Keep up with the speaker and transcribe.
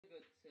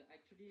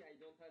unfortunately, I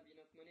don't have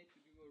enough money to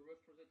do a rough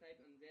prototype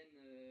and then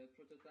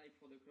prototype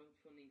for the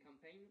crowdfunding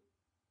campaign.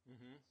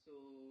 So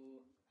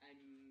I'm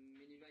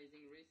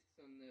minimizing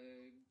risks on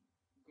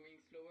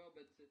going slower,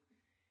 but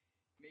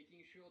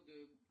making sure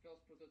the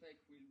first prototype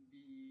will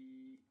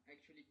be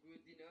actually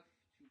good enough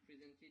to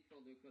present it for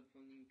the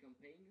crowdfunding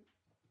campaign.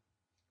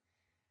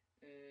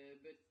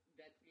 But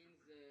that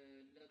means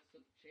lots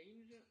of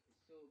change.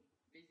 So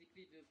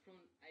basically, the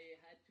front, I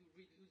had to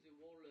redo the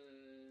whole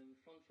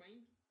front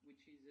frame,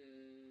 which is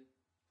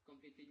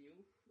completely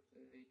new.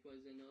 It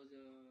was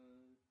another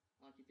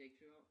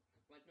architecture.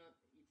 Right now,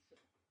 it's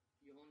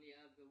you only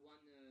have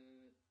one.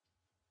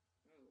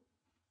 Oh,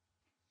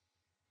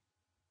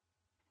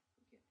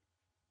 okay.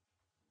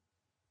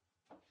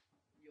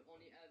 You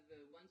only have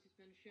one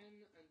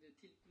suspension, and the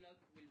tilt lock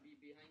will be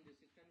behind the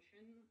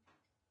suspension.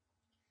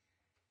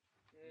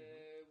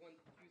 One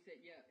you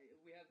say, yeah,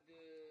 we have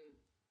the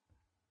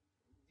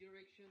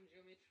direction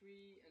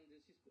geometry and the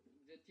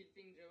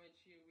tilting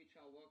geometry which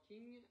are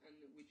working and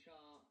which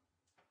are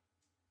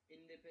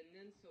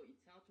independent, so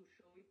it's hard to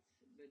show it,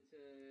 but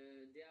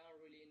they are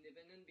really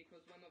independent,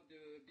 because one of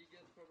the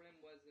biggest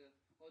problem was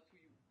how to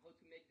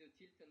make the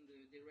tilt and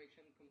the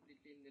direction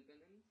completely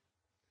independent.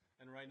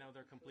 And right now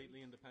they're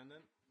completely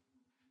independent?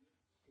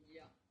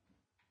 Yeah,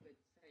 but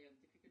I have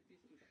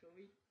difficulties to show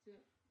it.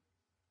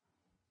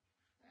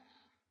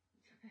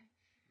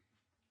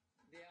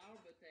 They are,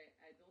 but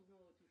I don't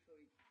know how to show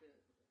it.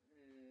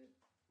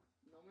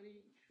 Normally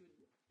you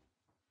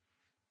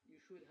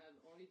should have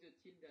only the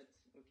tilt that's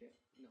okay.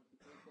 No,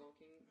 it's not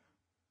working.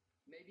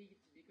 Maybe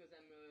it's because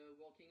I'm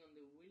working on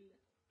the wheel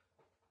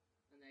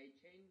and I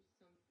changed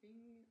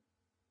something.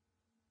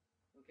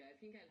 Okay, I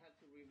think I'll have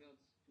to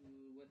revert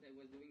to what I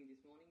was doing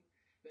this morning.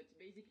 But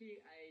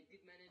basically, I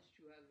did manage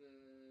to have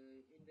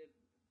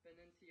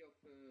independency of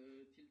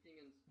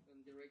tilting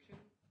and direction.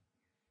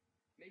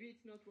 Maybe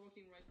it's not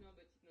working right now,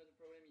 but it's not a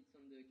problem. It's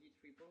on the Git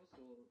repo,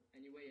 so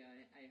anyway,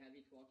 I have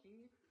it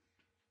working.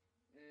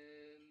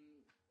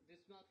 The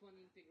smartphone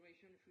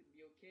integration should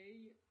be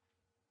okay.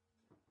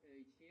 It's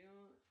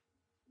here.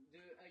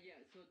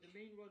 So the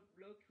main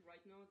roadblock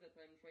right now that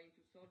I'm trying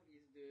to solve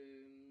is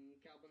the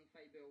carbon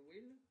fiber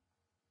wheel.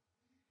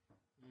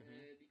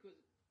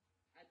 Because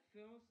at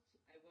first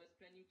I was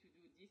planning to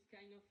do this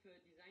kind of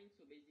design.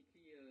 So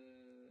basically,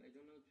 I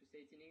don't know how to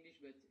say it in English,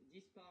 but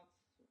this part.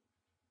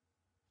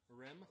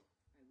 Rim?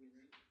 I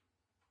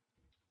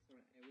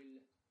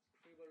will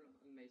scribble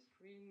on my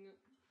screen.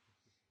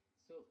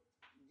 So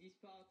this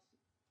part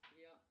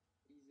here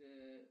is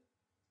a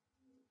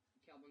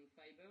carbon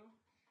fiber,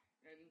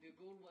 and the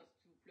goal was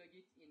to plug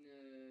it in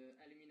an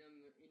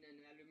aluminum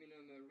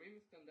rim,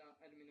 standard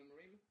aluminum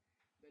rim.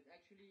 But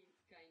actually,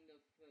 it's kind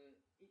of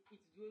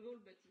it's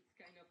doable, but it's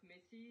kind of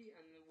messy.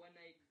 And when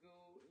I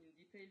go in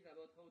details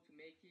about how to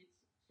make it,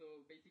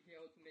 so basically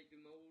how to make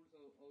the molds,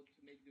 or how to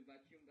make the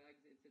vacuum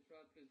bags, etc.,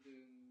 plus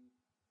the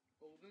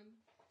oven,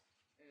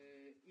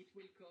 it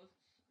will cost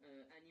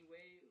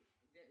anyway.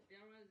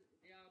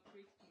 There are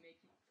tricks to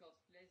make it cost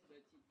less,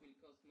 but it will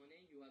cost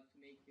money. You have to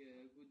make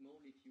a good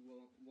mold if you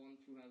want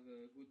to have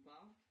a good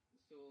part.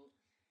 So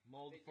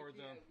mold for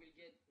the. I will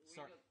get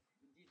rid of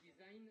this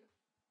design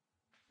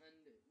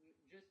and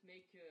just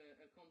make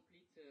a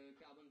complete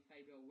carbon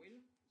fiber wheel.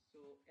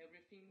 So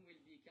everything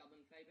will be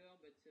carbon fiber,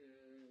 but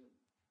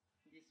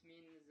this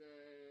means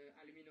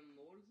aluminum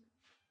molds,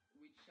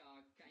 which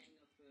are kind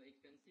of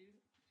expensive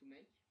to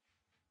make.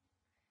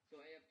 So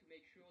I have to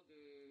make sure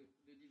the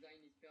design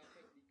is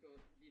perfect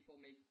before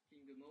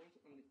making the molds,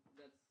 and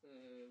that's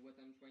what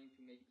I'm trying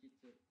to make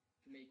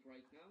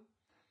right now.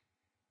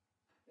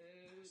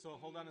 So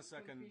hold on a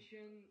second.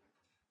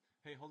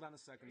 Hey, hold on a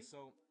second.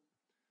 Sorry?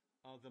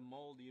 So the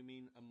mold, you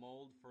mean a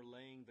mold for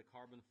laying the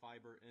carbon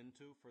fiber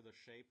into, for the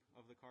shape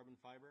of the carbon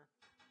fiber?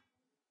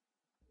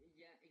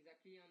 Yeah,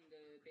 exactly, and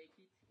bake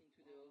it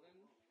into the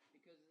oven,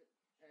 because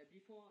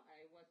before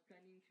I was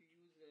planning to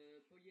use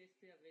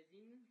polyester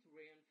resin to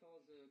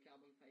reinforce the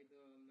carbon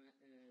fiber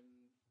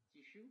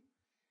tissue,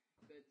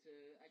 but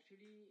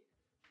actually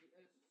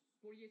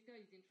polyester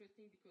is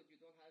interesting because you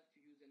don't have to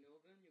use an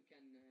oven. You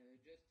can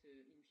just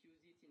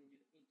infuse it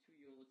into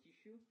your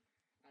tissue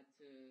at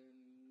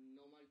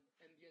normal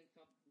ambient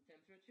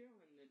temperature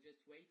and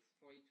just wait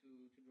for it to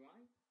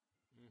dry.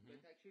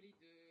 But actually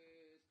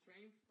the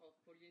strength of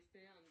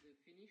polyester and the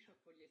finish of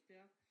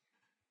polyester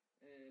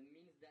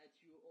means that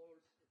you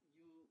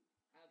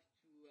have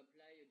to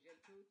apply a gel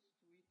coat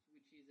to it,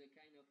 which is a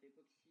kind of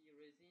epoxy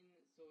resin.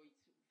 So it's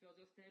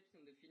further steps,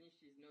 and the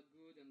finish is not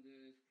good, and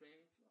the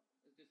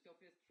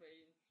surface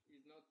strength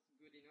is not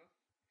good enough.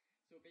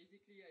 So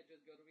basically, I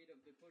just got rid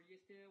of the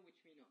polyester,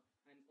 which means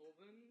an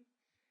oven,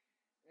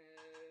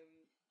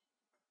 and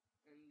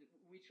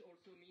which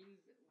also means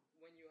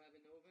when you have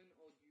an oven,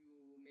 or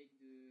you make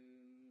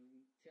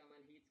the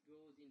thermal heat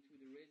goes into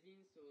the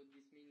resin. So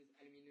this means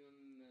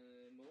aluminum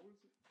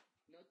molds,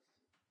 not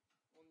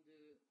on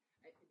the.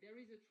 There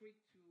is a trick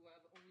to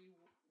have only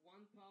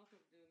one part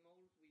of the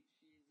mold which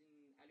is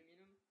in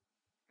aluminum.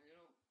 I don't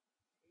know.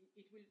 It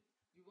will.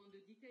 You want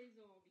the details,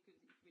 or because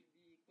it will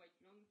be quite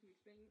long to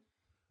explain?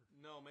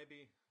 No,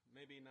 maybe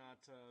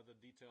not the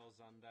details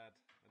on that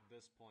at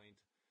this point.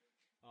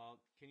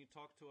 Can you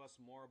talk to us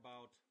more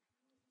about?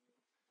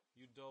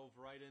 You dove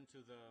right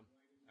into the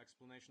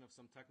explanation of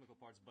some technical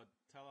parts, but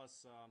tell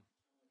us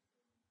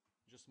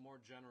just more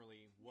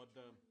generally what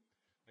the,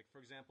 like for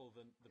example,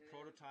 the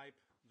prototype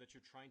that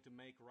you're trying to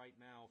make right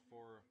now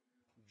for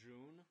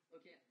June.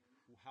 Okay.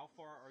 How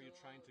far are you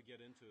trying to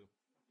get into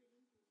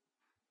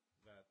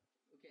that?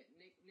 Okay,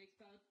 next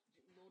part,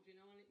 more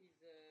general,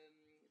 is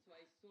so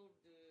I solved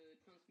the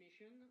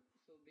transmission.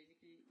 So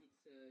basically,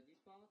 it's this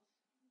part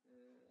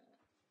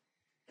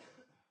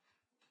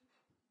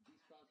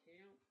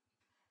here,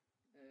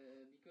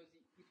 because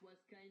it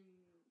was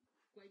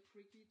quite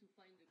tricky to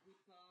find a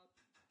good part,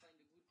 to find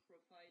a good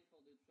profile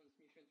for the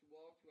transmission to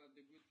work, to have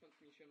the good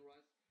transmission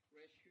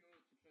ratio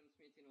to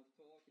transmit enough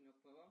torque, enough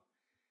power.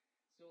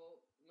 So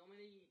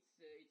normally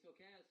it's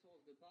okay. I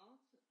source the part,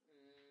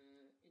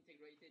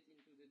 integrate it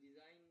into the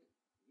design.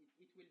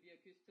 It will be a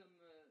custom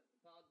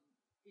part.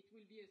 It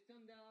will be a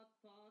standard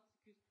part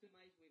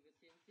customized with a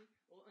CNC.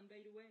 Oh, and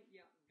by the way,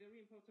 yeah, very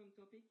important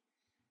topic.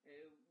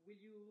 Will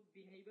you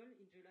be able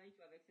in July to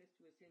have access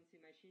to a CNC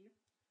machine?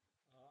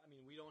 I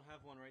mean, we don't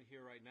have one right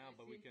here right now,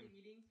 but we can. CNC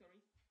milling, sorry.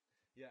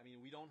 Yeah, I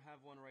mean, we don't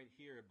have one right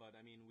here, but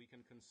I mean, we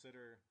can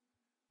consider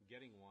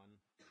getting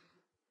one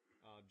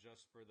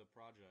just for the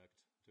project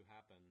to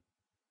happen.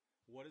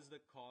 What is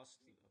the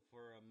cost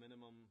for a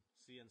minimum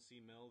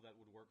CNC mill that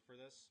would work for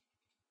this?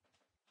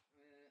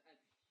 A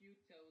few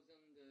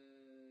thousand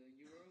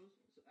euros.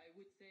 So I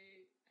would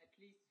say at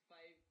least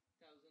 $5,000.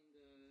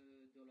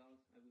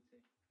 I would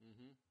say.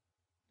 Mm-hmm.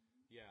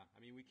 Yeah,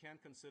 I mean we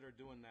can consider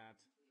doing that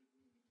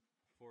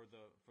for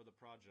the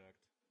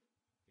project.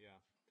 Yeah.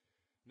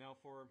 Now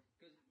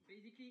because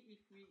basically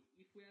if we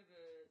have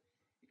a,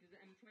 because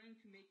I'm trying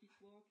to make it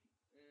work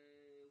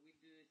with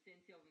the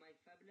CNC of my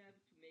Fab Lab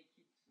to make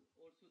it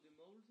also the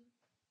molds,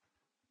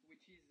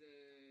 which is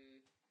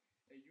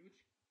a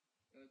huge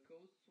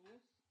cost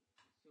source.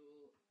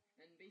 So,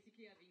 and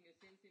basically having a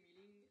CNC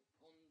milling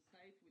on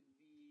site would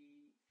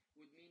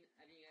mean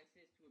having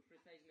access to a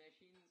precise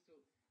machine. So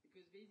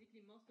because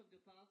basically most of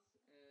the parts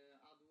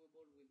are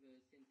doable with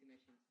CNC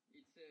machines.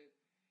 It's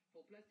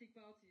for plastic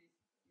parts is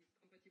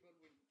compatible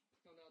with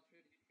standard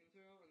 3D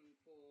printer, and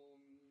for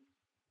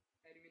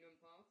aluminum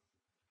parts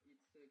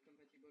it's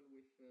compatible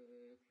with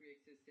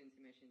 3-axis CNC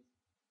machines.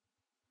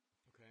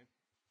 Okay.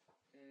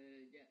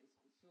 Yeah.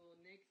 So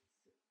next,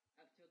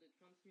 after the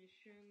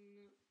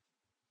transmission,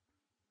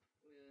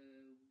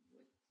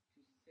 what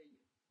to say?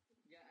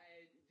 Yeah,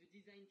 the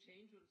design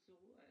change also.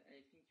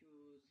 I think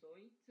you saw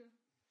it.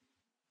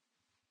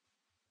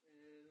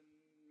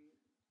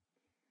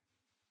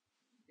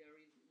 There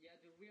is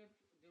the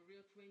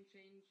rear train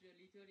change a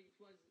little. It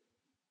was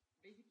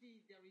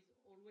basically there is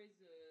always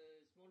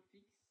a small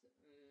fix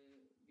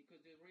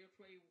because the rear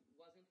tray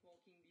wasn't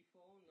working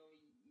before. Now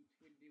it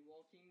will be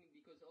working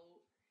because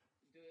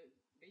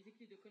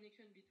basically the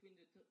connection between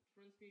the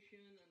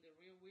transmission and the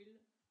rear wheel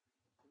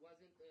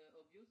wasn't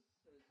obvious.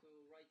 So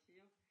right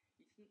here,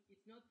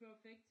 it's not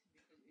perfect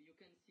because you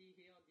can see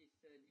here this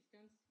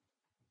distance,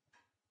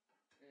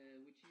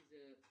 which is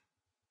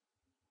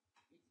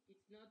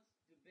it's not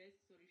the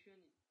best solution.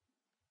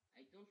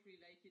 I don't really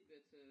like it,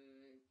 but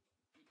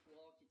it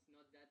works. It's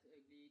not that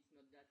ugly. It's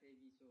not that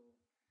heavy. So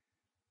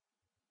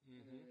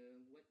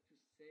what to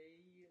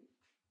say?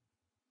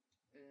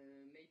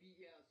 Maybe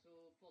yeah.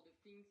 So for the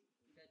things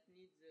that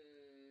needs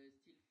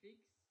still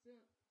fixed,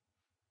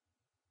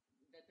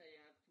 that I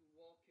have to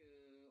work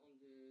on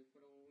the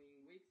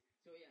following weeks.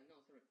 So yeah, no,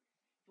 sorry.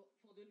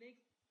 For the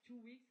next 2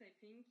 weeks, I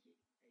think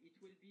it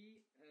will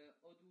be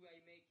how do I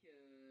make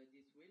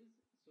these wheels?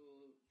 So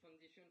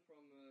transition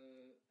from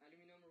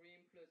aluminum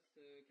rim plus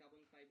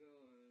carbon fiber.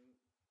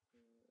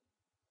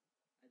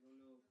 I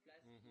don't know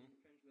flask in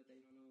French, but I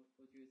don't know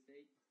how to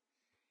say it.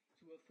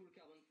 To a full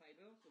carbon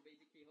fiber. So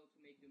basically, how to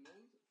make the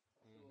mold.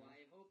 So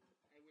I hope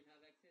I will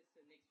have access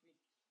next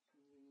week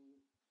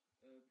to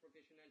a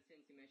professional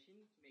CNC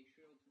machine to make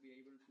sure to be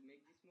able to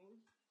make this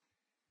mold.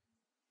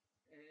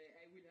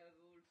 I will have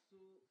also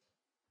to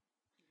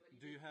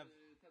validate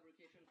the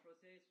fabrication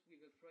process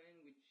with a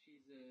friend which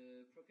is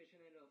a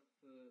professional of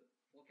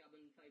for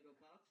carbon fiber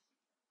parts,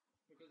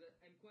 because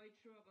I'm quite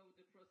sure about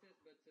the process,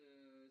 but still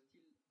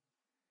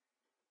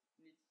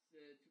needs to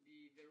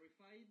be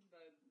verified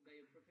by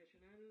a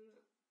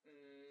professional.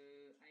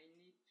 I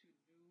need to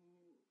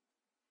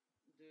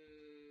do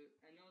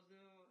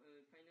another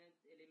finite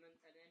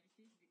element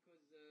analysis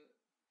because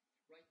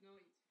right now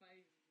it's 5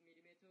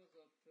 millimeters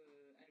of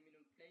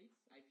aluminum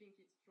plates. I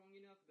think it's strong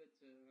enough, but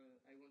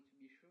I want to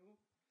be sure.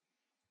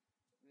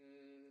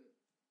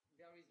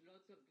 There is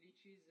lots of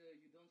glitches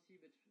you don't see,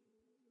 but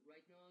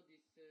right now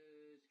these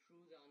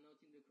screws are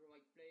not in the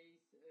correct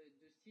place.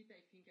 The seat,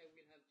 I think I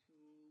will have to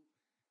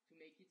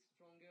make it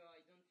stronger.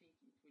 I don't think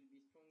it will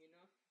be strong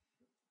enough.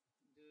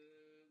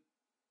 The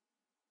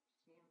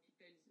small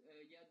details,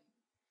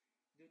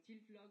 the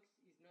tilt locks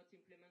is not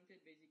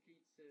implemented. Basically,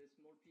 it's a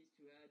small piece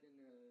to add and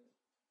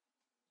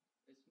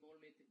a small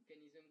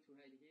mechanism to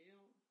add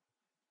here.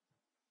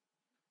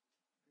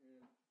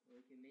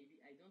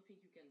 maybe I don't think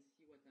you can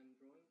see what I'm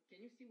drawing.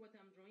 Can you see what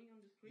I'm drawing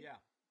on the screen?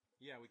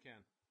 Yeah, we can.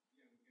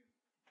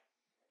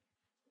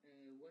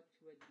 What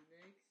to add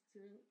next?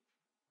 The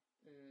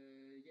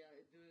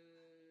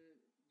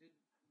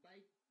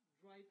bike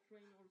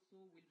drivetrain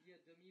also will be a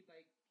dummy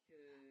bike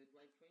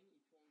drivetrain.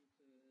 It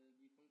won't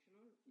be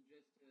functional. It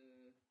just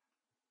to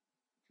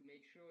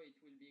make sure it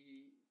will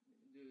be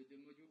the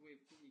module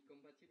will be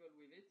compatible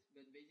with it.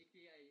 But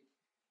basically,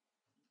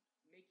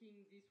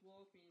 making this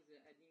work means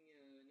adding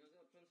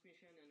another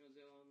transmission,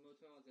 another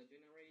motor as a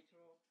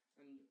generator,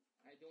 and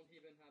I don't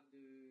even have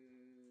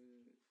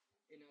the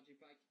energy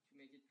pack to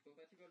make it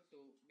compatible.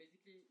 So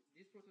basically,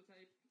 this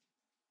prototype,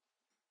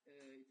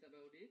 it's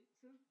about it.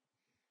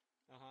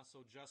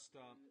 So just,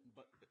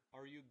 but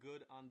are you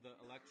good on the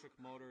electric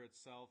motor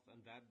itself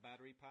and that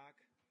battery pack?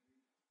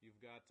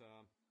 You've got,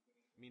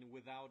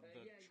 without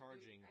the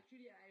charging.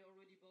 Actually, I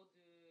already bought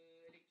the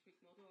electric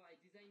motor. I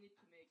designed it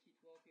to make it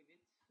work with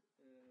it.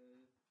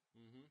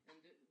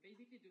 And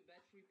basically, the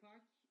battery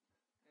pack,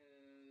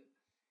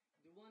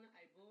 the one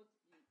I bought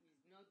is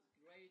not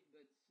great,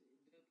 but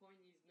the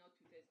point is not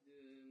to test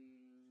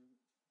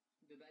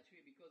the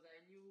battery, because I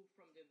knew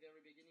from the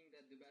very beginning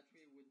that the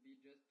battery would be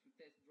just to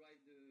test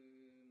drive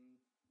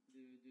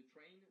the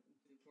train,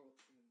 the power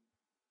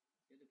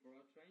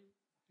train.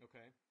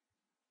 Okay.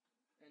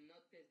 And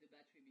not test the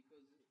battery,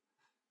 because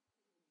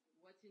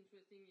what's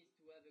interesting is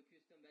to have a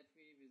custom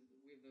battery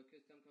with a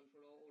custom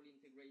controller all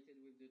integrated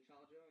with the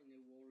charger in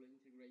a whole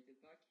integrated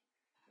pack,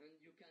 and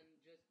you can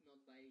just not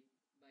buy it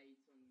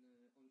on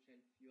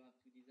shelf. You have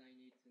to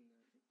design it, and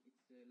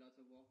it's a lot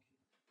of work.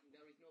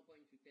 There is no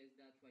point to test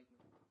that right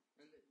now.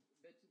 But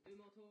the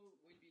motor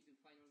will be the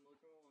final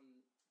motor,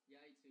 and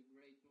it's a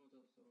great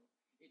motor. So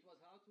it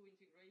was hard to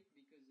integrate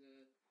because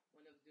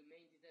one of the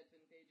main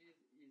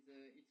disadvantages is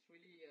it's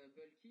really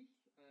bulky.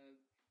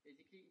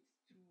 Basically, it's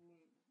too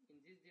in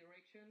this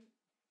direction.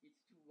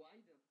 It's too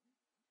wide.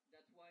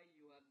 That's why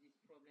you have this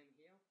problem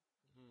here.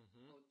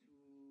 How to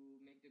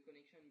make the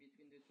connection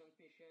between the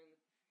transmission.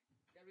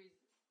 There is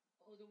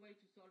other way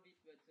to solve it,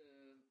 but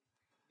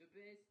the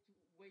best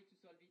way to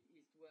solve it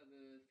is to have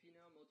a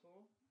thinner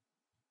motor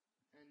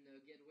and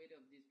get rid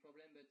of this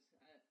problem. But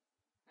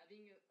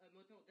having a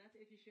motor that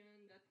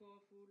efficient, that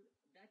powerful,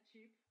 that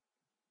cheap,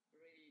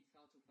 really it's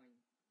hard to find.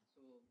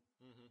 So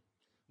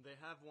they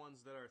have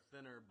ones that are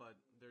thinner, but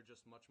they're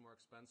just much more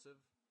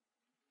expensive.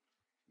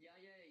 Yeah.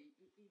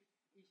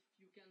 If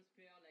you can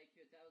spare like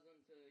 €1,000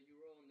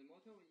 on the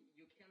motor,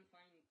 you can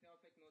find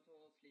perfect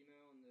motors,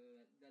 slimmer, and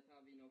that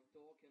have enough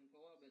torque and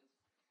power. But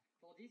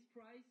for this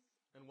price,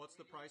 and what's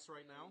the price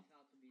right now it's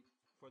hard to beat.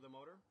 For the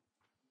motor?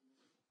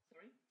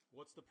 Sorry?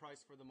 What's the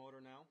price for the motor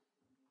now?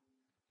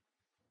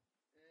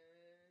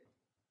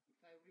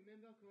 If I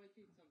remember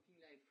correctly, it's something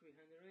like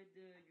 €300.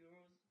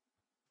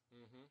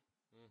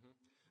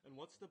 And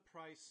what's the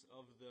price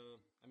of the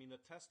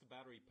test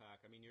battery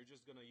pack? You're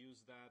just going to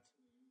use that.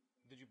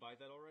 Did you buy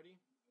that already?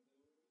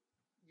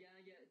 Yeah.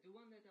 The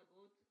one that I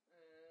bought,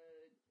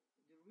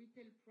 the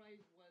retail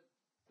price was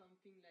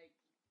something like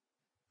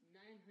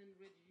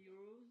 €900,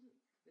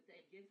 but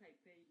I guess I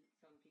paid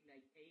something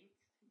like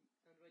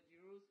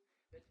 €800.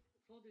 But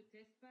for the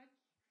test pack,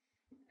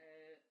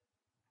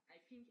 I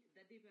think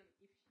that even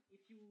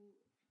if you,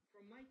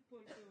 from my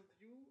point of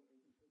view,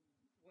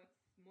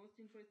 what's most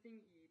interesting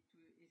is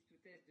to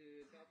test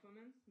the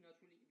performance, not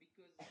really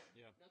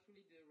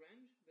the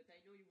range, but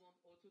I know you want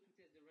also to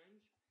test the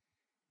range.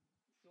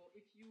 So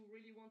if you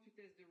really want to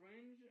test the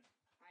range,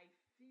 I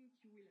think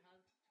you will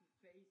have to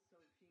pay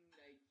something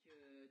like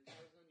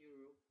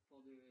 €1,000 for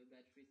the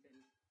battery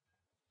cells.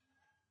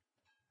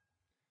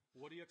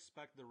 What do you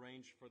expect the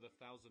range for the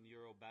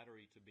 €1,000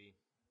 battery to be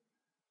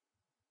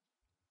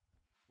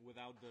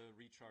without the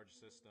recharge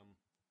system?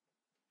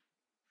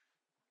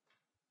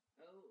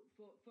 Oh,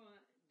 for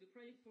the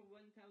price for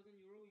 €1,000,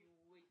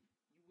 you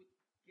would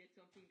get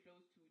something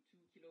close to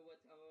 2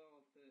 kilowatt-hour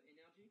of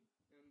energy,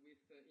 and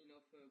with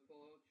enough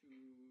power to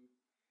use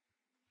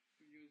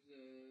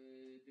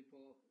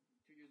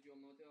your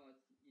motor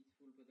at its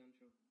full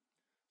potential.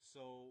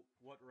 So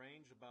what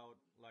range? About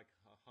like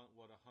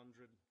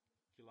 100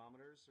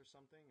 kilometers or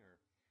something, or?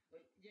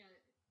 Yeah,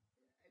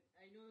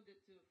 I know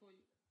that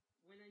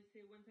when I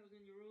say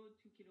 €1,000,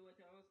 2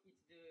 kilowatt-hours,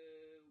 it's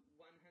the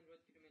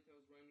 100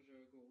 kilometers range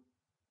goal.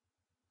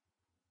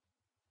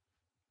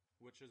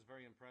 Which is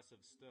very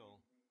impressive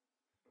still.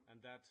 And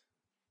that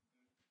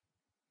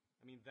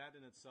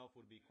in itself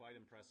would be quite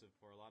impressive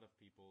for a lot of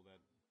people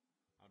that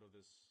out of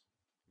this,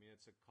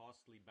 it's a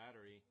costly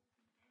battery,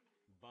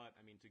 but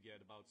to get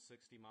about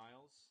 60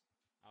 miles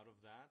out of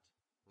that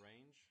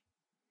range,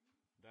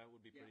 that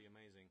would be pretty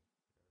amazing.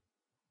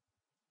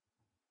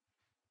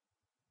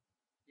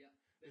 Yeah,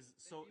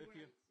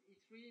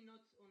 It's really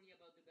not only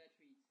about the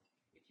battery.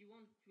 If you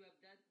want to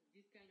have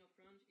this kind of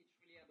range, it's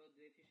really about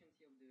the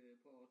efficiency of the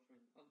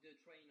powertrain, of the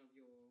train of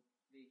your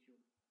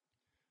vehicle.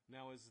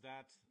 Now,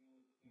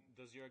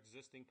 does your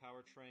existing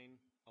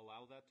powertrain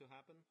allow that to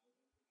happen?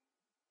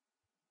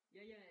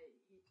 Yeah.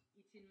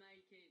 It's in my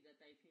case that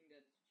I think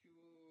that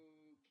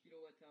 2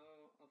 kilowatt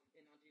kilowatt-hour of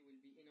energy will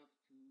be enough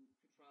to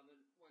travel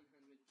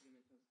 100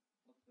 kilometers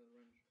of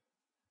range.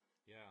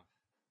 Yeah,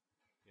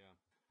 yeah.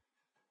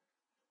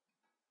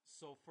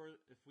 So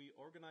if we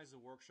organize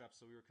a workshop,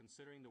 so we were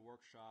considering the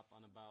workshop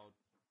on about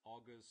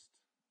August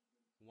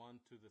 1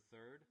 to the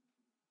 3rd,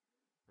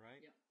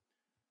 right? Yeah.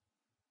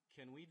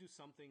 Can we do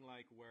something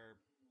like where,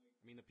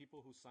 I mean, the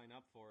people who sign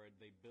up for it,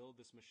 they build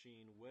this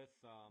machine with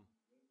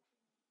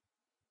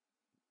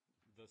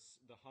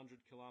the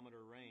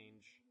 100-kilometer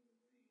range,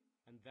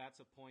 and that's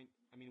a point,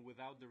 I mean,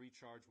 without the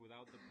recharge,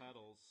 without the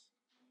pedals,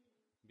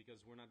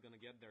 because we're not going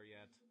to get there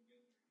yet.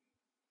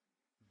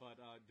 But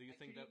do you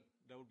think that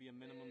would be a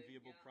minimum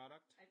viable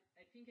product?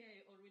 I think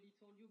I already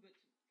told you, but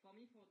for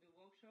me, for the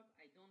workshop,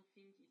 I don't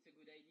think it's a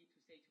good idea to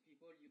say to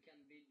people you can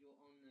build your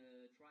own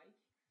trike.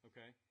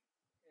 Okay.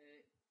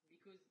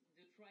 Because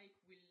the trike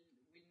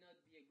will not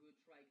be a good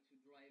trike to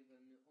drive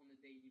on a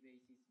daily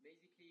basis.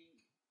 Basically,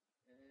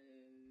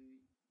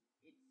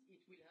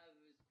 it will have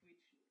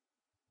squeak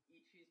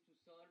issues to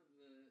solve.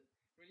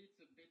 Really, it's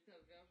a beta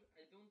version.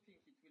 I don't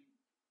think it will.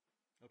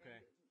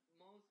 Okay.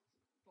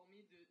 For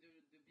me, the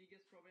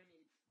biggest problem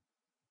is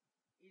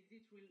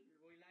it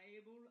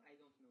reliable? I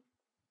don't know.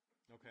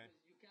 Okay.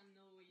 Because you can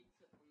know it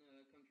on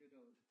a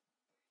computer.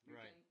 You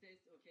Right. can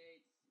test,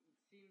 okay, it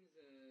seems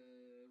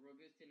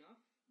robust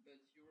enough, but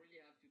you really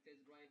have to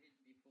test drive it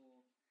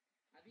before.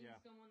 Having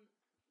someone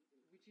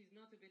which is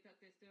not a beta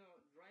tester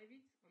drive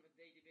it on a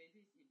daily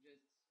basis, it's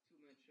just too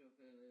much of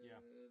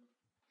a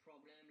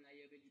problem,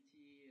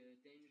 liability,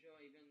 danger,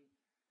 even.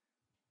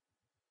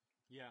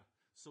 Yeah,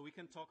 so we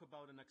can talk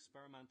about an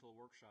experimental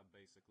workshop,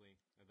 basically,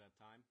 at that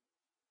time.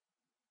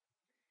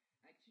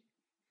 Actually,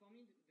 for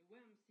me, the way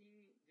I'm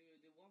seeing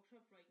the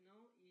workshop right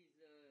now is,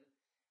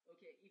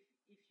 okay,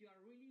 if you are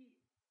really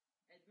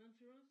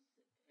adventurous,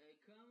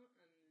 come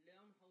and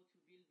learn how to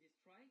build this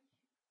trike,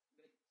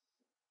 but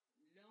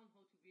learn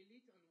how to build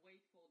it and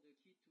wait for the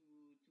kit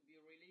to be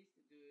released,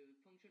 the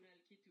functional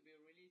kit to be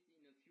released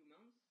in a few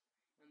months.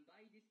 And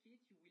by this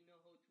kit, you will know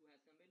how to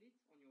assemble it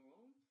on your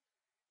own.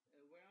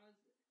 Whereas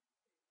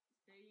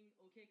saying,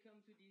 okay,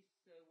 come to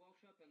this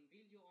workshop and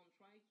build your own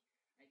trike,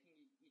 I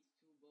think it's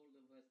too bold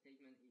of a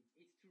statement.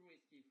 It's too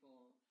risky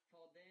for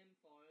them,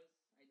 for us.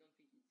 I don't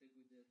think it's a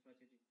good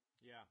strategy.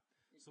 Yeah.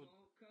 It's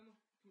more come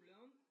to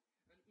learn,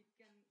 and it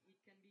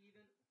can be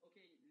even,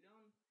 okay,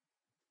 learn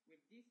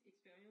with this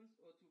experience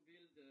or to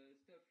build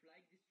stuff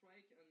like this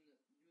trike and use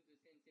the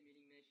CNC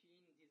milling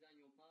machine, design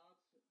your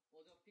parts,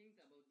 other things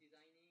about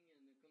designing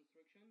and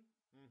construction,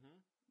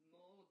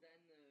 more than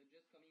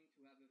just coming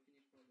to have a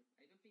finished product.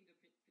 I don't think the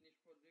finished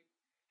product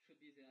should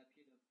be the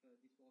appeal of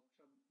this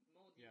workshop.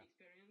 More the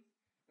experience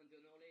and the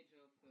knowledge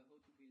of how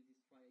to build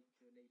this trike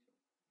later.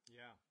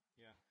 Yeah,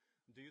 yeah.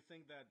 Do you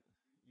think that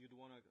you'd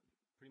want to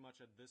pretty much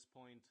at this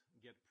point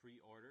get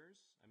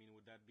pre-orders? I mean,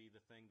 would that be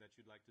the thing that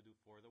you'd like to do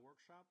for the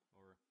workshop,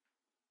 or?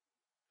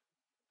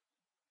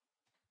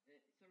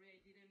 Sorry, I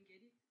didn't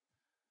get it.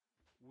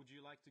 Would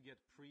you like to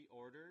get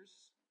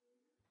pre-orders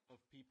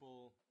of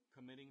people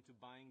committing to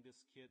buying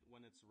this kit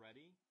when it's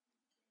ready?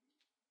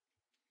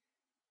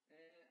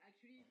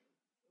 Actually,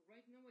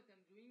 right now what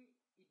I'm doing,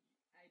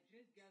 I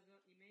just gather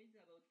emails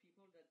about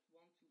people that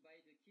want to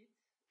buy the kit,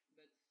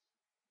 but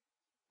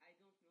I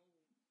don't know,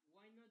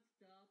 why not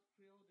start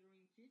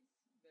pre-ordering kits?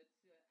 But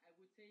I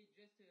would say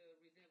just a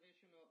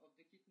reservation of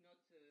the kit, not,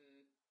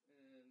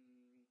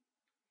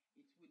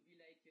 it would be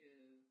like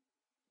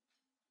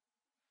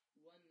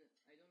one,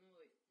 I don't know,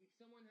 if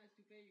someone has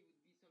to pay, it would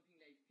be something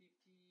like 50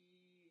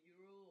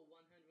 euro or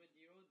 100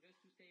 euro,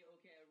 just to say,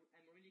 okay,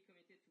 I'm really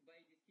committed to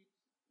buy this kit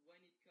when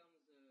it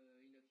comes in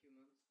a few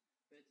months,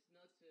 but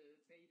not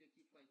pay the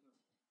kit right now.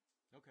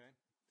 Okay.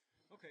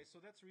 Okay, so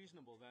that's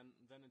reasonable. Then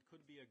it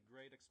could be a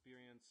great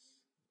experience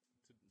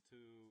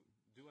to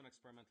do an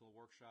experimental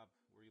workshop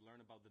where you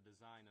learn about the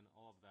design and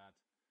all of that.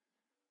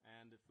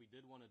 And if we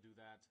did want to do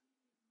that,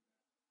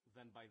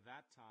 then by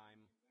that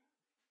time,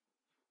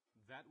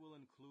 that will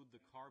include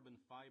the carbon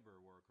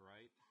fiber work,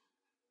 right?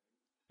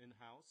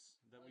 In-house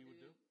that we would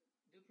do?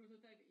 The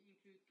prototype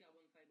includes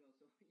carbon fiber,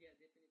 so yeah,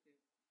 definitely.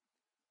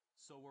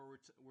 So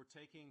we're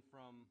taking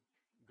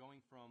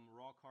going from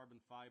raw carbon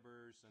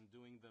fibers and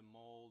doing the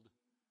mold,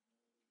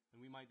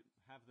 and we might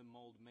have the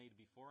mold made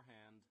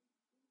beforehand,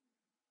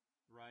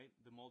 right?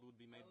 The mold would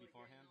be made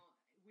beforehand?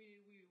 Yeah,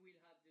 no, we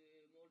will have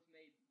the molds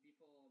made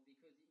before,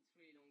 because it's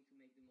really long to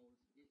make the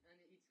molds. And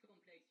it's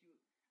complex.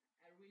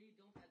 I really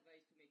don't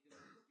advise to make the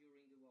molds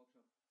during the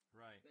workshop.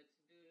 Right. But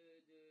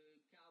the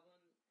carbon,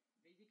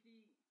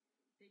 basically,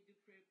 take the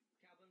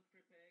carbon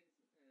prepegs,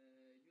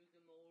 use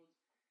the molds,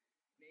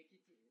 bake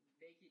it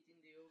in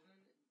the oven.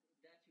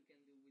 That you can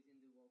do within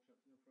the workshop,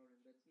 no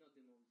problem. But not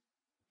the molds.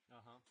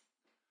 Uh-huh.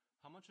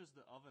 How much is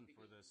the oven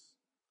for this?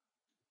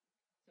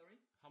 Sorry?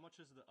 How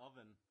much is the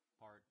oven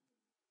part?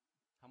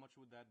 How much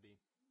would that be?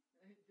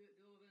 The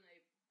oven, I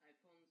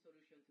found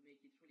solution to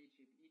make it really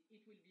cheap.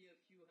 It will be a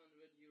few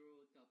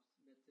 €100 tops,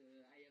 but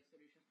I have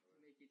solution to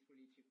make it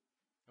really cheap.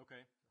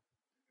 Okay.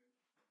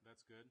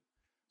 That's good.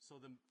 So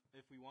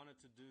if we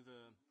wanted to do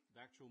the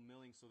actual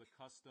milling, so the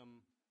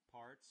custom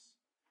parts,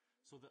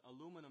 So the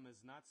aluminum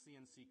is not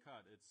CNC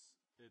cut; it's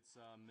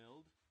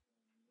milled,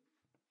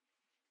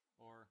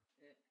 or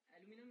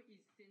Aluminum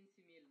is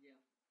CNC milled,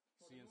 yeah.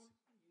 For the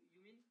CNC mold,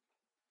 you mean?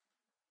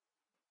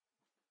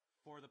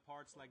 for the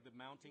parts like the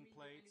mounting You mean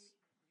plates.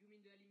 You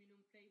mean the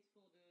aluminum plates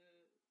for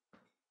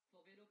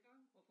velocar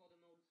or for the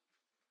molds?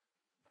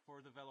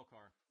 For the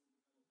velocar.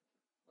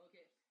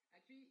 Okay,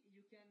 actually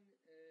you can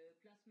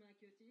plasma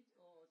cut it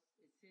or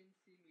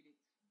CNC mill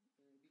it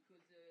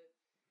because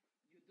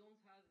you don't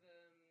have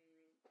a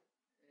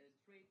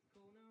straight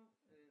corner.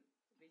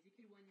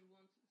 Basically, when you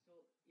want, so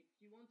if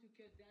you want to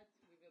cut that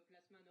with a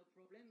plasma, no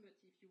problem. But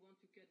if you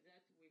want to cut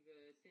that with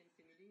a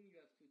CNC milling,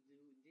 you have to do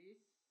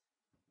this,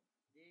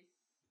 this,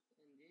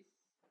 and this,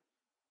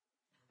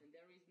 and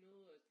there is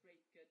no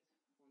straight cut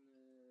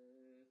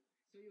on.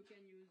 So you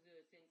can use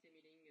CNC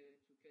milling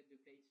to cut the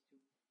plates too.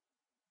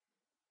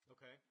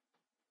 Okay.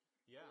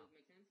 Yeah. Does that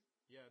make sense?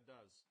 Yeah, it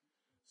does.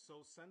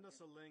 So send us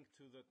a link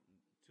to the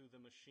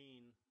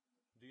machine.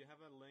 Do you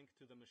have a link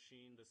to the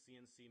machine, the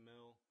CNC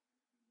mill,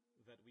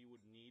 that we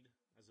would need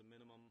as a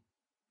minimum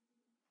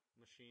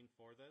machine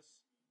for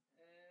this?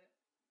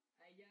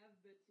 I have,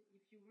 but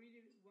if you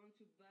really want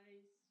to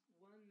buy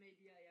one,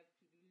 maybe I have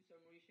to do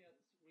some research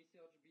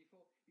before,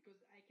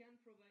 because I can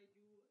provide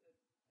you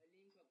a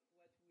link of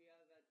what we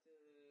have at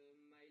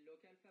my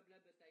local Fab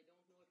Lab, but I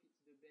don't know if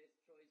it's the best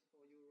choice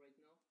for you right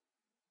now.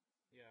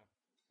 Yeah.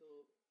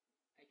 So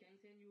I can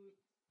send you,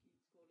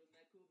 it's called a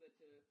Mako, but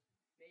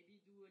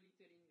maybe do a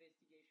little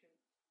investigation.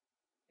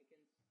 I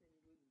can send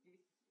you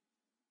this,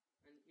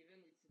 and even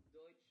it's a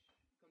Deutsch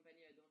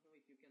company, I don't know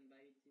if you can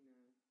buy it in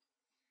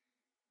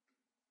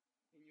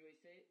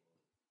USA.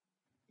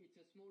 It's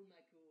a small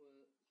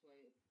Mako,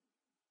 but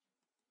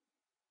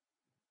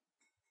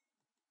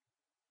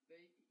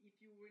if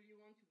you really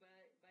want to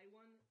buy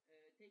one,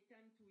 take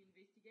time to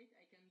investigate.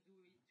 I can do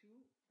it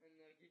too, and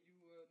give you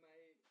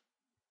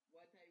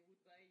what I would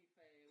buy if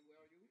I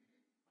were you.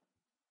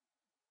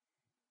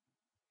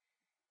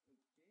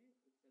 Okay,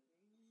 what's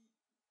happening?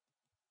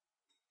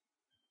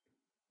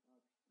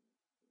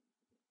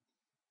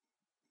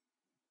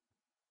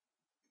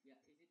 Yeah,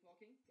 is it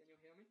working? Can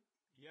you hear me?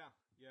 Yeah,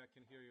 I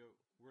can hear you.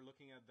 We're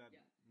looking at that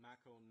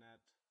Mako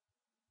net.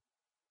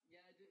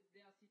 Yeah,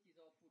 their cities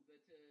are full,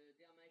 but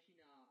their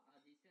machines are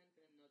decent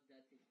and not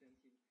that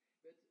expensive.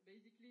 But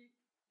basically,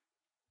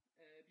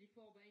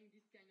 before buying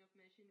this kind of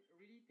machine,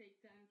 really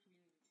take time to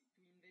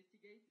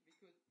investigate,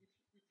 because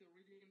it's a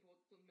really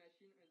important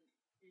machine and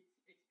it's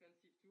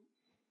expensive too.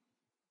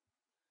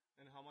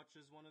 And how much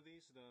is one of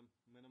these, the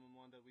minimum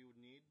one that we would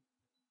need?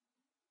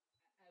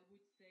 I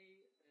would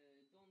say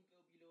don't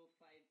go below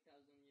 $5,000.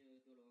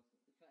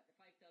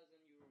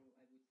 5,000 euro,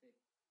 I would say.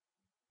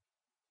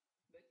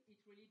 But it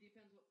really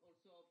depends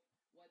also of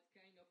what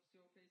kind of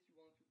surface you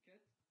want to cut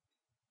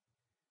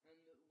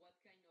and what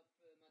kind of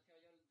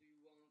material do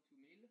you want to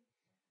mill.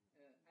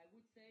 I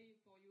would say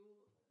for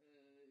you,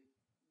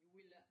 you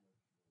will,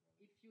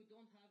 if you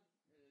don't have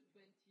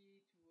 $20,000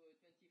 to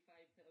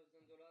 $25,000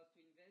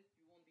 to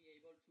invest, you won't be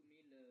able to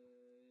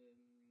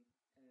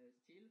mill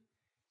steel.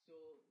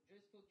 So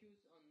just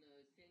focus on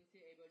CNC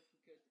able to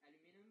cut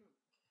aluminum,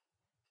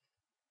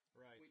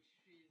 right?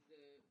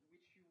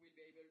 Which you will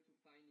be able to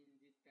find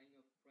in this kind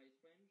of price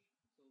range.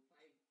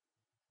 So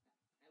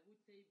I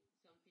would say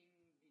something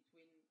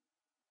between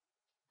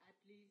at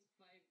least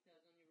 5,000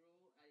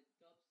 euro, at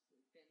tops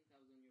 10,000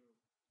 euro.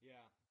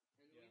 Yeah.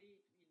 And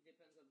really, it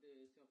depends on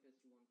the surface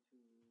you want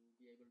to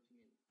be able to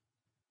mill.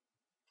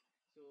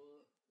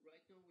 So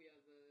right now we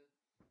have the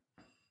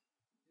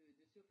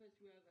surface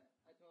we have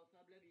at our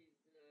Fab Lab is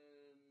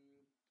 0.6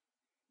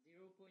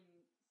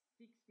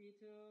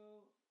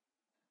 meter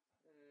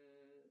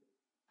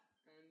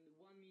and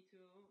 1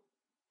 meter long.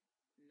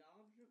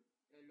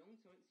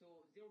 Sorry,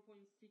 so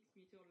 0.6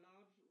 meter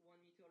large,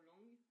 1 meter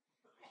long,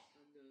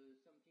 and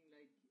something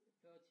like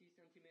 30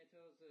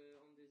 centimeters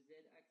on the Z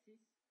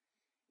axis.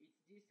 It's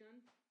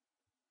decent.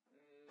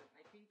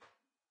 I think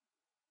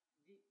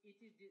it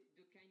is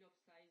the kind of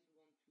size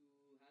we want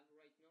to have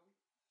right now.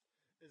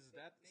 Is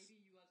but that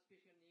maybe you have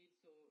special needs,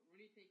 so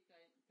really take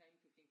time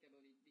to think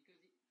about it,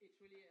 because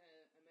it's really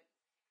a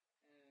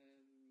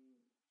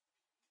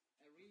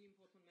really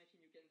important machine.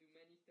 You can do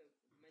many things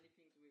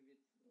with it.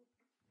 So.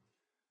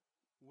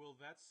 Will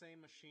that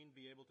same machine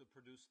be able to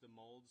produce the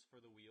molds for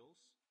the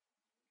wheels?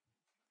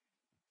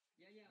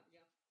 Yeah.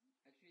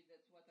 Actually,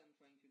 that's what I'm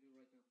trying to do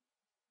right now.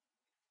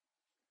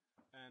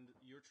 And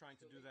you're trying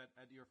to do that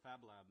at your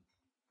Fab Lab?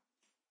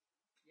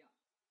 Yeah.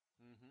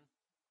 Mm-hmm.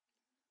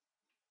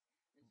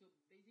 And so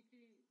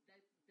basically,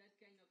 that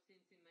kind of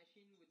CNC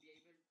machine you would be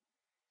able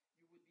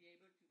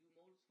to do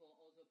molds for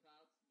other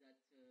parts that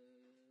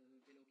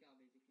velocar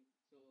basically.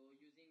 So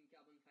using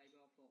carbon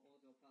fiber for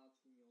other parts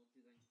in your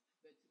design.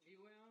 But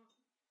beware,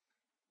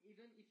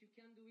 even if you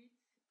can do it,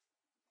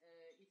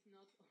 it's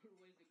not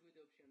always a good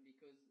option,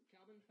 because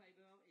carbon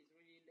fiber is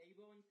really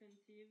labor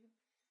intensive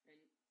and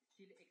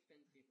still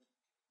expensive.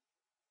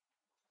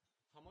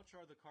 How much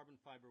are the carbon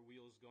fiber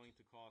wheels going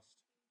to cost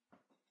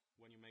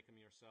when you make them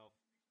yourself?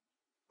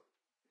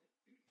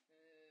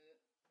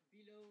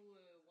 Below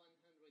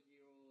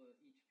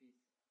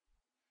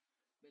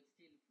but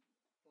still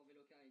for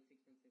velocar it's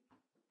expensive.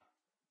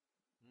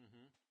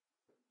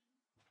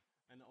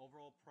 And the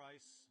overall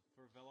price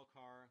for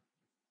velocar,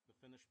 the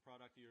finished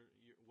product,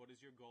 what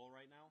is your goal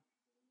right now?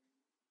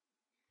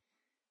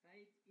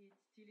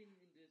 It's still in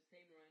the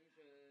same range,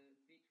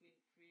 between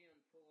 3,000 and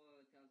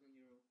 4,000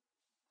 euro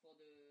for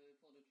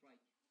the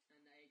trike,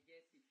 and I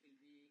guess it will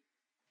be.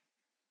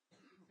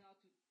 It's hard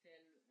to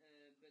tell,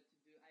 but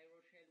the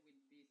aeroshell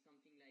will be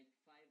something like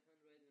 500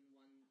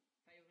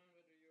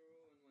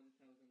 euro and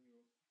 1,000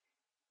 euro.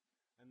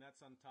 And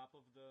that's on top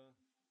of the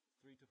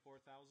 3,000 to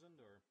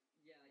 4,000, or?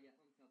 Yeah, on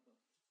top of.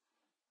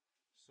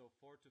 So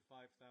 4,000 to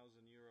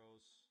 5,000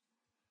 euros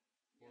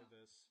for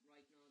this.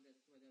 Right now,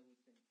 that's what I would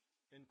say.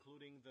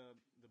 Including the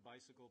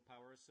bicycle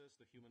power assist,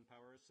 the human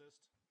power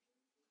assist?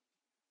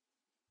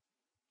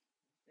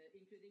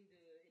 Including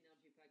the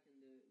energy pack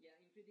and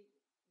including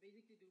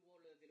basically the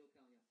whole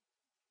velocar, yeah.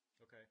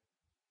 Okay.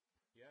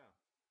 Yeah.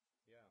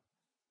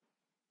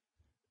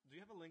 Do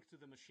you have a link to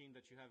the machine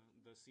that you have,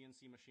 the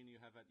CNC machine you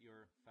have at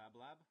your Fab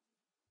Lab?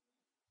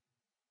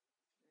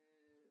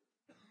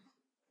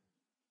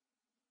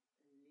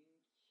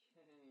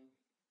 A link.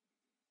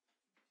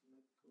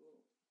 Not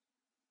cool.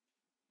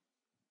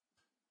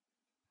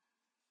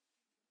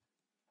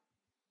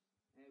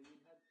 I will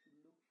have to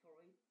look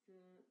for it.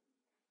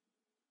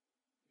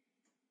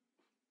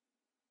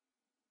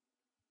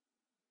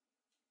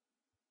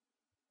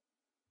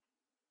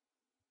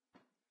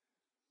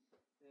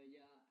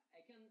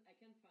 I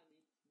can find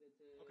it, but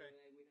okay.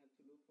 I will have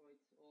to look for it,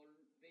 or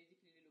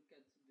basically look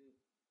at the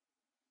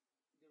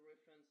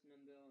reference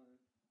number of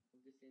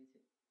the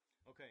CNC.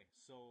 Okay,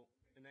 so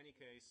in any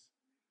case,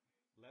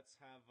 let's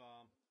have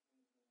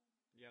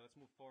let's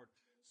move forward.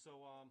 So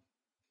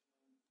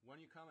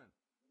when are you coming?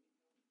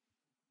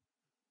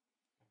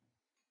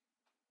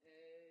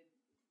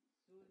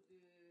 So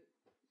the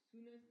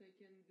soonest I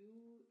can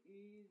do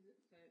is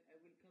I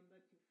will come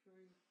back to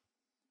France.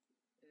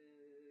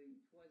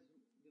 It was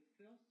the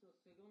 1st or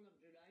 2nd of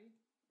July,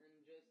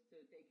 and just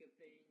take a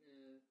plane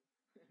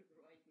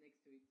right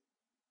next to it.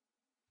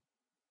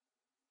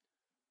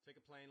 Take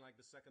a plane like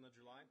the 2nd of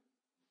July?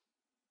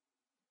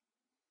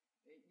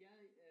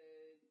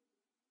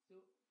 So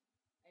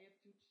I have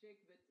to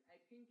check, but I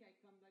think I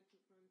come back to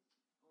France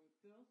on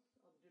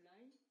 1st of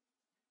July,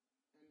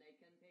 and I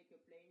can take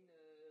a plane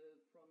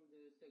from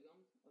the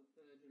 2nd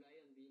of July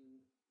and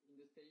be in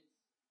the States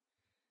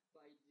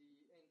by the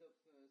end of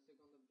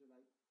 2nd of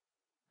July.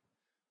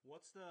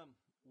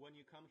 When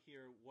you come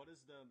here, what is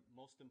the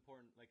most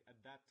important, like at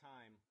that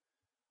time,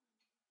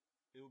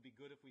 it would be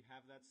good if we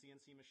have that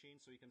CNC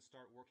machine so you can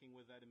start working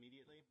with that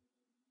immediately?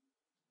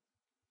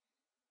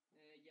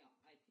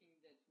 I think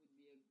that would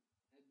be a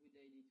good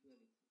idea to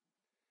have it.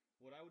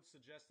 What I would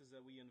suggest is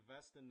that we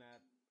invest in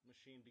that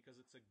machine because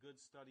it's a good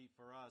study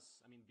for us.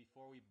 I mean,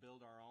 before we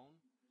build our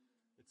own,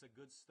 it's a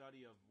good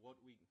study of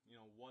what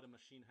a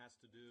machine has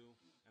to do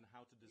and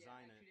how to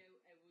design it.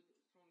 Actually, I would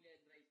strongly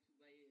advise to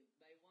buy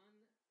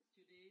one,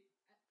 study it,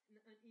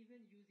 and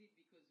even use it,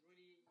 because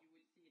really you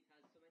will see it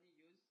has so many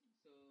use.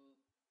 So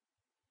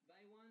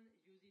buy one,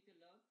 use it a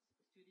lot,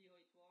 study how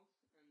it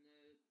works,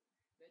 and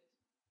but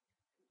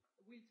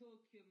we'll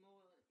talk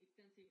more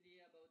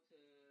extensively about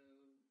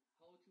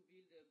how to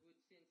build a good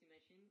CNC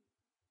machine,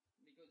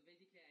 because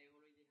basically I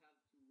already have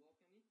to work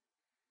on it.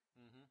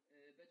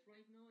 But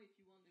right now, if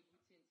you want a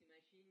good CNC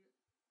machine,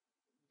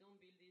 don't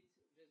build it,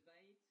 just buy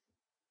it,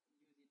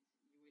 use it.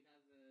 You will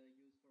have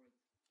use for it.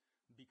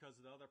 Because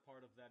the other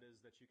part of that is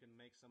that you can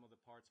make some of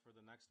the parts for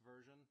the next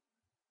version,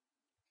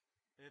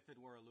 if it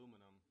were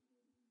aluminum.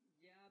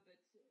 Yeah, but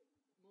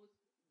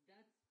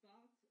that's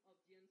part of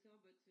the answer,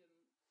 but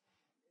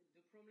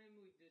the problem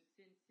with the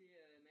CNC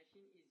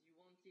machine is you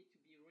want it to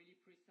be really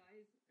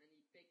precise, and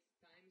it takes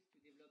time to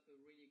develop a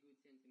really good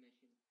CNC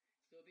machine.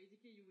 So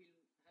basically you will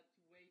have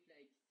to wait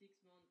like 6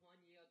 months,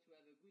 1 year to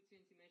have a good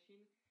CNC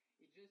machine.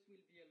 It just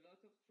will be a lot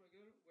of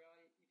struggle,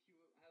 where if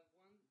you have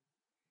one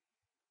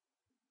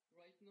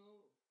right now,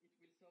 it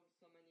will solve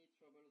so many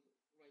troubles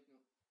right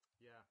now.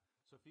 Yeah,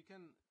 so if you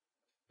can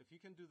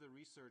do the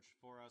research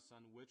for us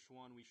on which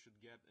one we should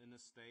get in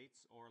the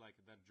States, or like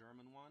that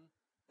German one,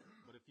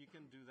 but if you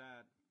can do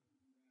that,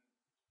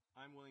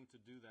 I'm willing to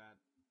do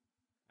that,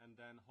 and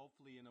then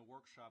hopefully in a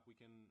workshop we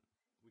can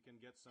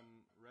get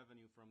some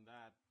revenue from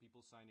that,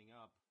 people signing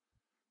up,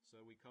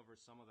 so we cover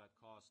some of that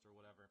cost or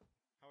whatever.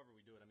 However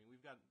we do it. I mean,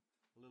 we've got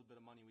a little bit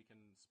of money we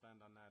can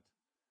spend on that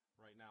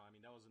right now. I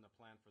mean, that was in the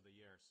plan for the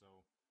year,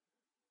 so...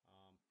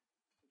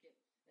 Okay.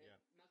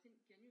 Martin,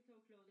 can you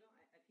talk louder?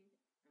 I think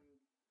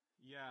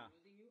I'm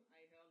losing you.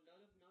 I heard a lot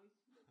of noise,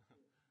 but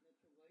not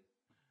your voice.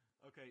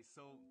 Okay,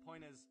 so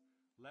point is,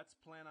 let's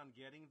plan on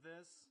getting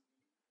this.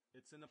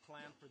 It's in the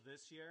plan for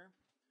this year.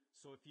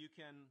 So if you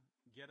can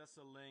get us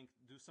a link,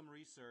 do some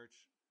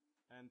research,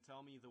 and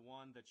tell me the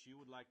one that you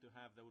would like to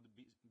have that would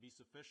be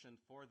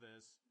sufficient for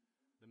this,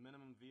 the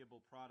minimum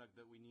viable product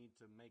that we need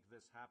to make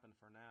this happen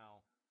for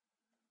now,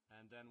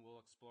 and then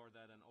we'll explore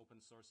that and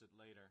open source it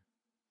later.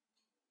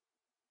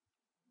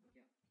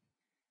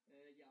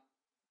 Yeah.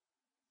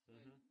 So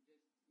I just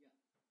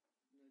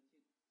note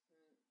it.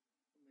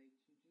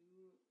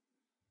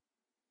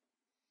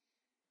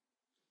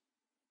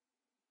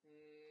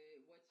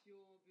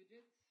 your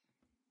budget?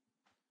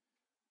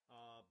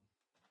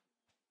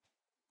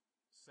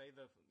 Say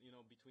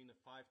between the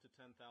 $5,000 to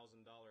 $10,000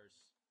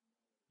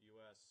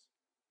 US.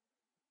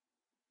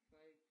 5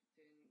 to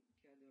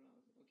 10K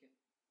dollars. Okay.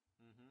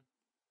 Mm-hmm.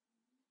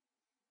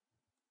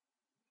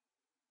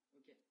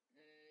 Okay.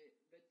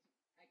 But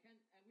I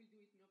will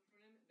do it, no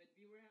problem. But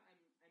beware,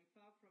 I'm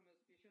far from a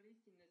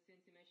specialist in the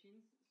CNC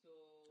machines. So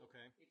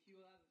Okay. if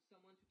you have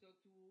someone to talk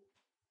to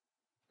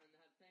and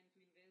have time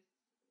to invest,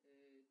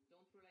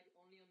 don't rely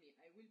only on me.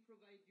 I will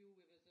provide you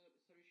with a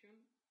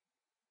solution.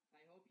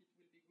 I hope it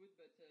will be good,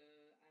 but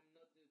I'm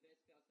not the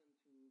best person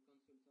to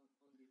consult on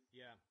this.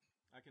 Yeah,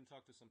 I can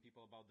talk to some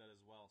people about that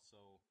as well,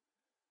 so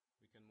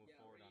we can move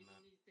forward really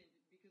on that.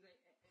 Because I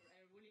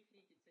really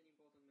think it's an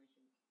important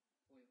machine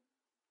for you.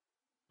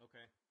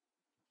 Okay.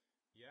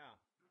 Yeah.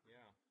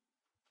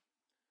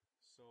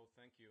 So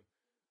thank you.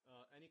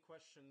 Any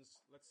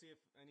questions? Let's see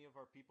if any of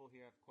our people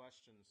here have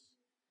questions.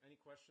 Any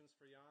questions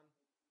for Jan?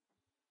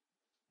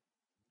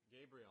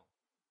 Gabriel.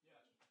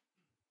 Yes.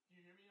 Can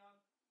you hear me, Jan?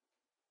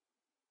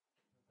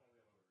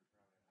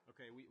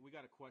 Okay, we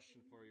got a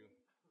question for you.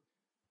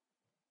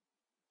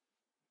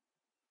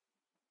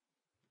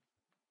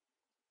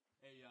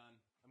 Hey, Jan.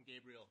 I'm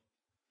Gabriel.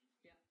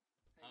 Yeah.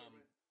 Hi,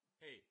 Gabriel.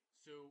 Hey,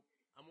 so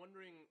I'm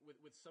wondering,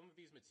 with some of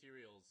these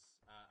materials,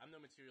 I'm no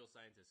material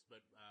scientist,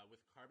 but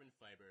with carbon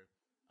fiber,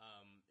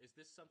 is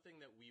this something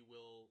that with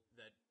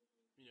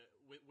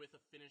a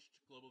finished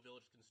Global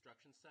Village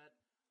construction set,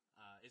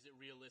 is it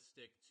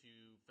realistic to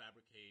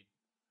fabricate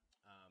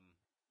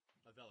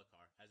a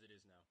velocar as it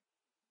is now?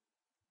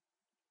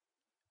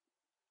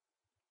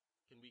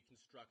 Can we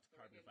construct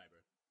carbon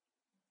fiber?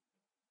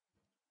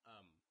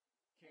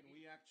 Can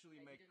we actually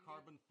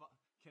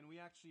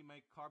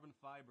make carbon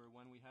fiber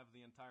when we have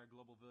the entire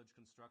Global Village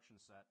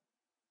construction set?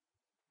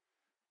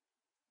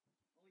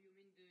 Oh, you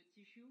mean the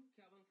tissue,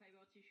 carbon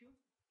fiber tissue?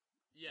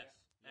 Yes,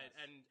 yeah.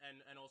 Yes.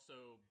 And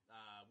also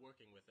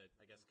working with it,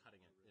 I guess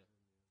cutting it. Yeah.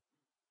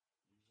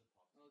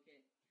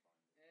 Okay.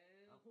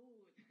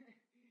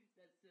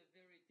 That's a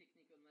very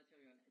technical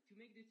material. To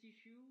make the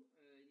tissue,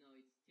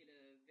 it's still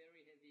a very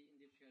heavy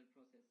industrial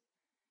process,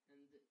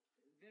 and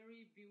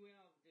very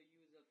beware of the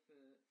use of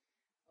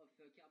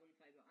carbon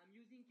fiber. I'm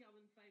using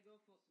carbon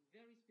fiber for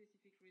very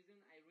specific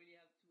reason. I really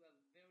have to have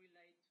very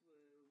light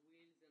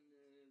wheels and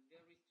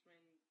very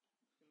strength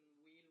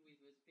wheel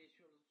with a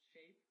special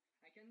shape.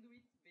 I can do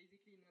it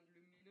basically in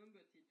aluminum,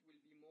 but it will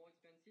be more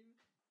expensive.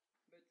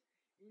 But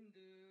in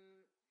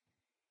the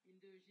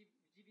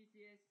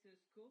GVCS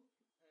scope,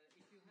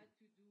 if you had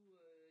to do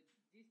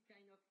this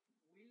kind of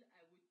wheel,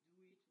 I would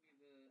do it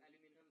with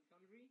aluminum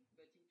foundry,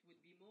 but it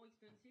would be more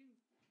expensive,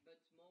 but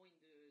more in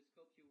the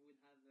scope you would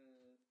have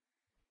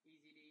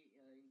easily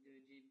in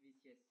the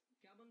GVCS.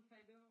 Carbon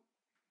fiber,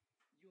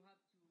 you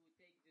have to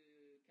take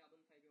the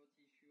carbon fiber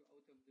tissue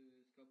out of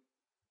the scope,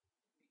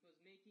 because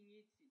making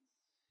it's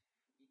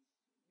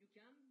you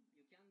can,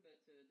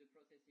 but the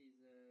process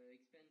is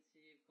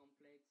expensive,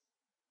 complex.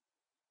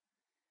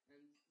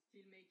 And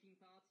still making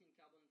parts in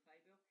carbon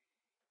fiber.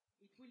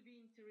 It will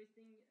be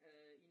interesting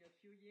in a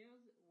few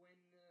years when,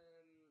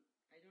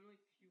 I don't know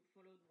if you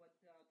followed what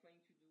they are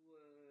trying to do,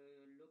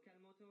 local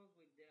motors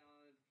with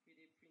their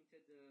 3D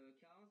printed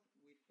cars.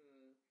 With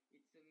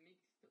it's a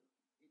mixed,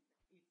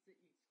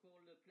 it's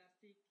called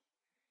plastic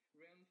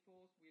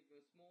reinforced with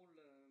a small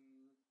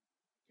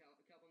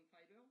carbon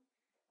fiber.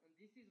 And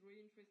this is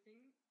really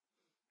interesting.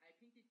 I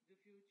think it's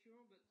the future,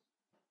 but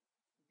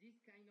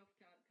this kind of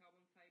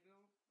carbon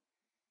fiber,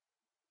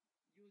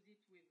 use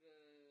it with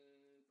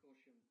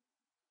caution.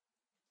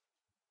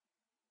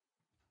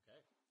 Okay,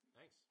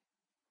 thanks.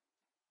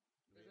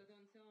 Does that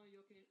answer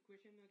your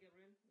question,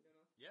 Gabriel? I don't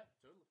know. Yeah,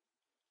 totally.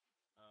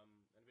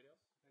 Anybody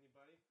else?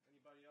 Anybody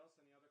else?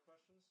 Any other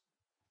questions?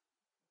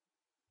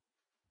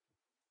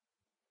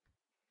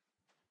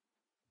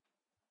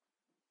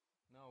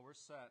 No, we're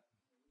set.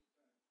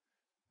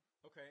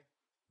 Okay.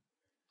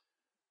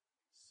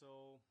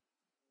 So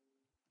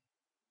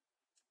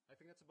I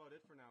think that's about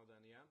it for now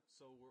then, yeah?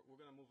 So we're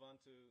going to move on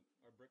to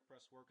our brick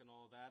press work and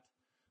all of that.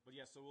 But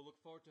yeah, so we'll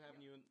look forward to having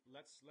you.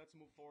 Let's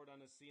move forward on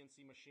the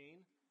CNC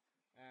machine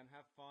and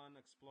have fun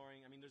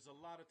exploring. I mean, there's a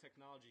lot of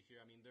technology here.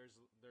 I mean, there's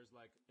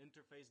like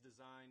interface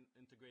design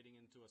integrating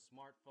into a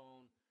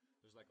smartphone.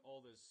 There's like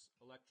all this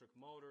electric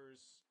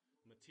motors,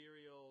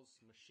 materials,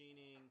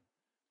 machining,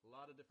 a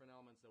lot of different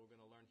elements that we're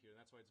going to learn here. And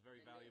that's why it's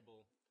very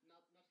valuable.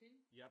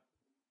 Martin? Yep.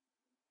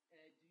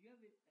 Do you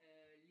have a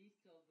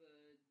list of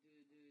the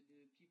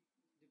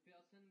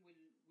person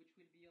which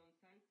will be on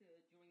site during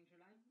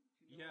July?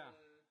 To know,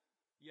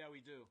 yeah,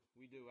 we do.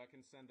 I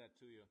can send that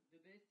to you. The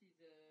best is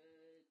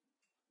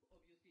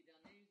obviously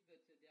their names,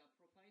 but their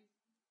profiles.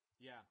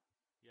 Yeah.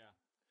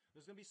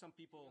 There's gonna be some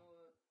people.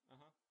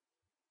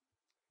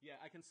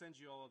 Yeah, I can send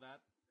you all of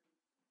that.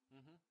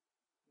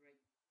 Great.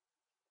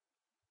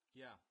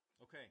 Yeah.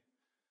 Okay.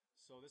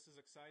 So this is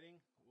exciting.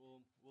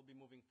 We'll be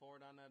moving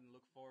forward on that and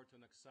look forward to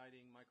an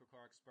exciting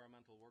microcar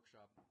experimental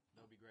workshop.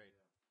 That'll be great.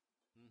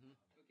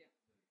 Okay.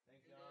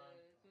 Thanks, and, John.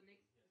 so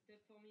next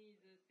step for me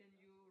is send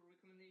you a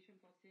recommendation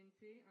for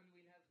CNC, and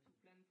we'll have to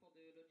plan for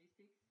the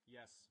logistics.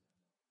 Yes.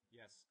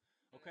 Yes.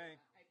 Okay.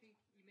 I think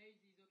emails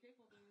is okay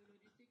for the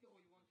logistic, or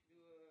you want to do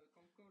a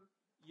conf call?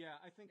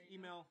 Yeah, I think later?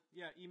 email.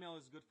 Yeah, email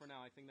is good for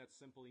now. I think that's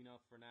simple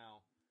enough for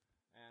now.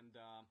 And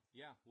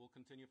yeah, we'll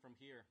continue from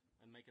here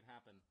and make it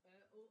happen. And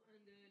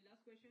the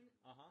last question.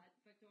 Uh-huh. At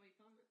Factory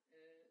Farm, is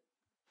it?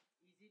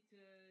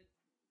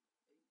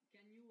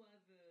 Can you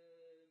have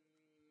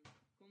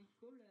conf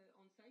call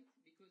on site?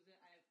 Because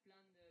I have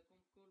planned a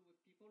conf call with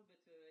people, but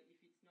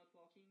if it's not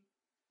working,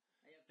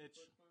 I have to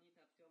postpone it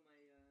after my.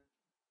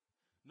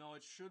 No,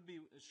 it should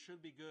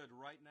be good.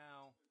 Right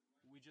now,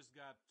 we just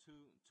got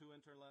two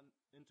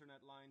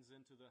internet lines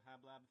into the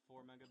Hab Lab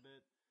 4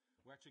 megabit.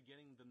 We're actually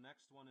getting the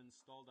next one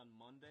installed on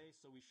Monday,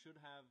 so we should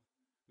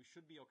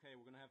be okay.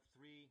 We're gonna have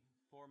 3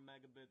 4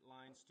 megabit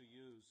lines to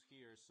use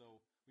here,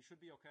 so we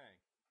should be okay.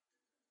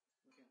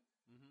 Okay.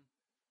 Mm-hmm.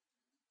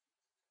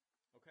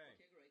 Okay.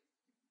 Okay, great.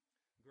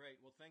 Great.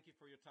 Well, thank you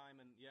for your time,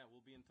 and yeah,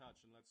 we'll be in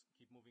touch, and let's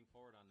keep moving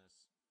forward on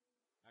this.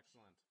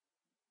 Excellent.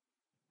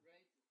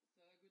 Great.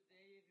 So good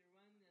day,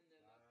 everyone,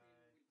 and Martin,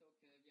 we'll talk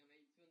via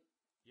mail soon.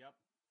 Yep.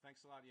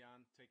 Thanks a lot,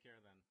 Jan. Take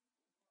care then.